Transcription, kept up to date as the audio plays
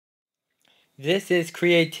This is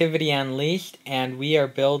Creativity Unleashed, and we are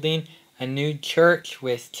building a new church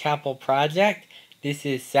with chapel project. This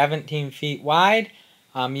is 17 feet wide.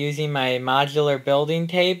 I'm using my modular building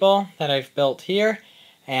table that I've built here,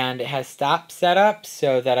 and it has stops set up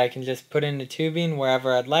so that I can just put in the tubing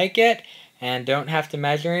wherever I'd like it and don't have to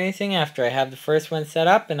measure anything after I have the first one set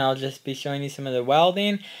up, and I'll just be showing you some of the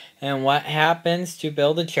welding and what happens to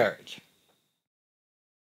build a church.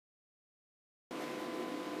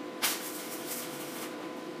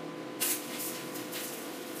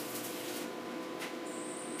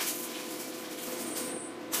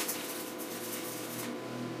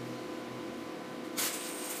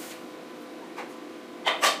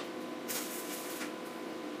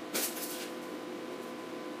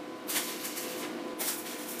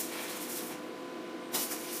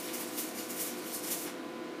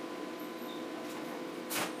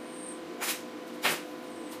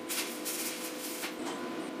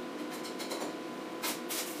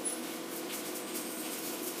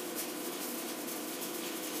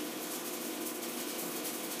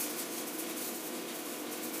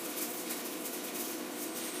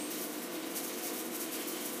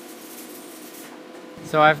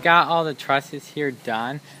 So I've got all the trusses here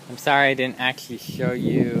done. I'm sorry I didn't actually show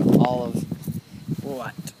you all of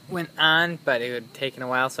what went on, but it would have taken a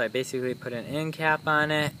while, so I basically put an end cap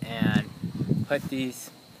on it and put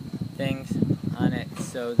these things on it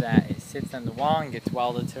so that it sits on the wall and gets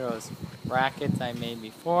welded to those brackets I made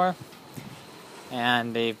before.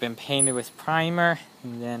 And they've been painted with primer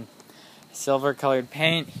and then silver colored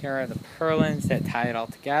paint. Here are the purlins that tie it all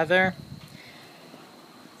together.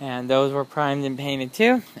 And those were primed and painted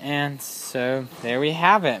too. And so there we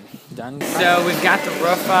have it. Done. So we've got the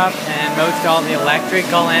roof up and most all the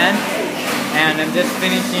electrical in. And I'm just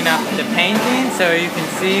finishing up the painting so you can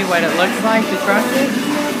see what it looks like, the trusses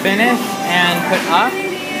finished and put up.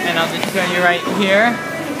 And I'll just show you right here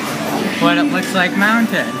what it looks like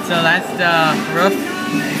mounted. So that's the roof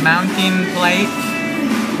mounting plate.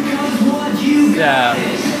 So